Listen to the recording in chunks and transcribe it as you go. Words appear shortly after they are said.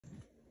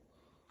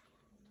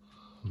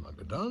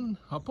done,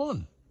 hop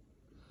on.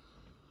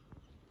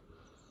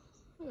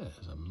 Yeah,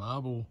 there's a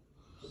marble,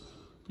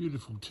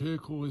 beautiful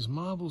turquoise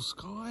marble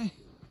sky.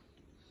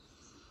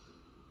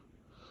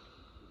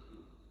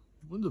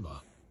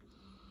 Wunderbar.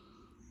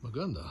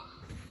 Maganda.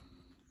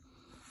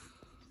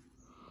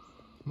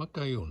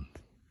 Makayun.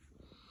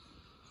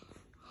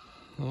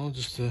 I'm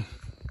just going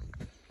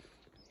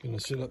to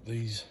set up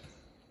these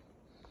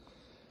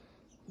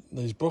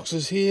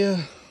boxes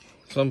here.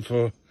 Some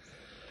for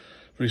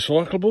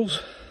recyclables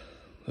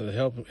for the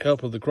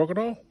help of the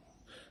crocodile.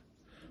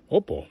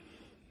 Oppo.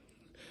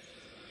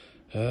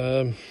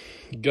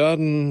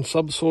 Garden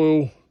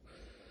subsoil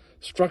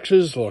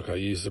structures, like I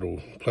use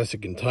little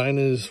plastic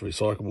containers,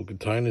 recyclable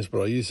containers,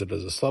 but I use it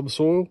as a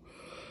subsoil,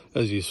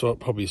 as you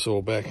probably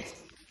saw back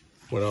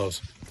when I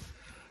was,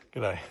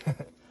 g'day,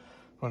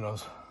 when I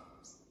was,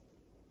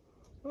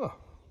 oh,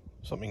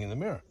 something in the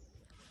mirror.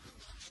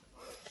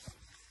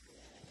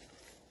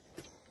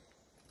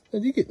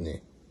 How'd you get in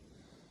there?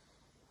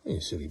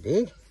 You silly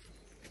bird.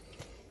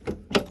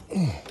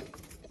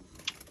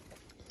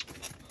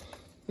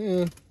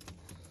 Yeah.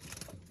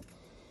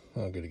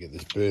 I've got to get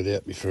this bird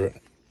out before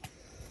it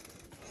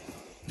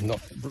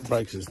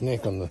breaks its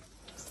neck on the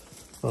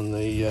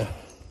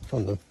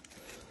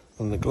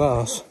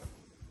glass.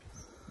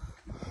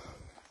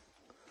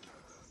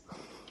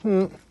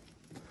 Yeah.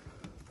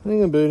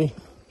 Hang on, birdie.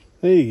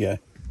 There you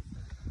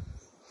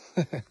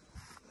go.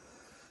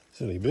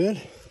 Silly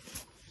bird.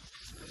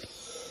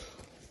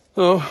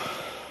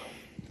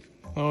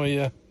 Oh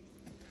yeah.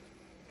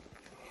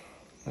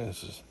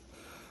 This is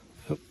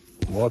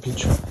my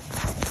pinch.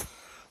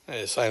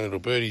 There's the same little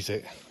birdies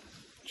that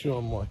chew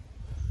on my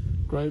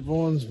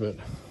grapevines, but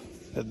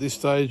at this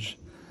stage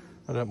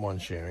I don't mind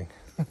sharing.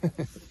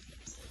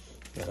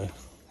 Yeah,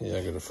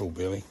 I got a full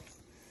belly.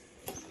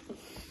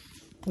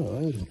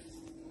 Oh,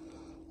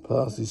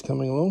 parsley's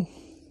coming along.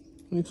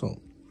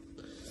 Excellent.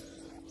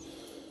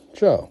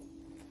 Ciao.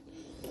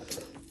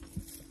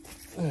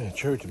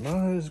 Cherry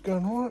tomatoes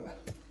going right.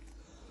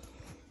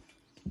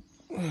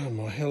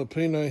 My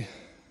jalapeno.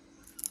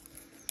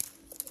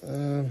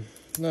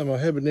 No, my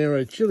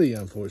habanero chili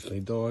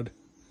unfortunately died.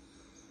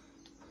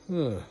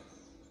 Don't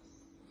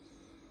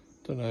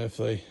know if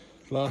they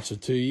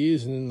lasted 2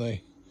 years and then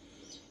they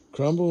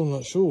crumble, I'm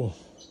not sure.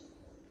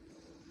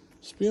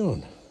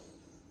 Spewing.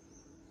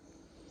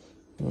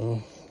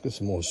 Oh, got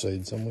some more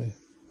seed somewhere.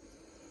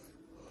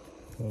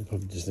 I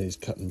probably just needs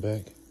cutting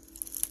back.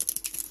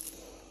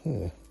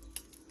 Yeah.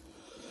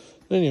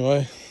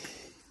 Anyway,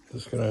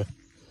 just gonna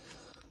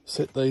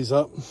set these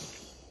up.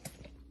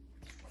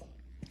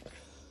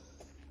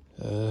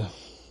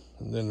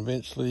 And then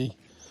eventually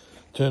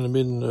turn them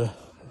into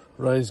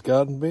raised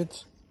garden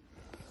beds.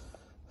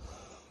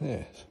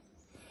 Yeah,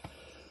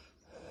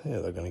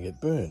 they're going to get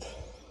burned.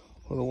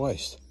 What a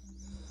waste.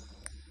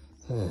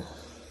 Yeah.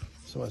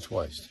 So much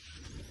waste.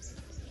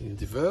 Being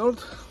devoured.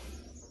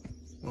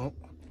 Oh.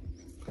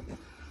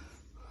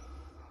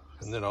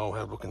 And then I'll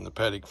have a look in the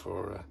paddock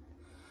for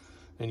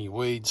any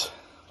weeds,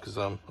 because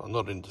I'm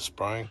not into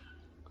spraying.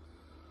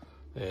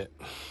 Yeah.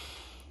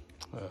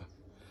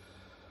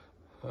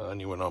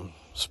 Only when I'm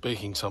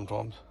speaking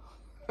sometimes.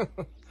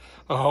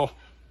 Oh,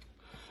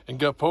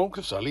 enggak po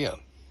kesalian.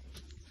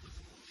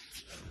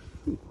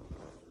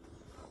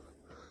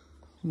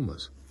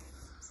 Almost.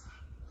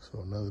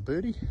 So another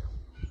birdie.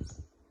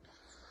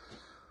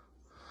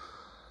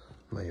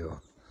 May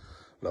your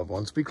loved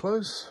ones be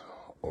close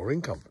or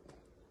in comfort.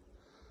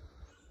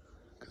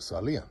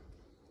 Kesalian.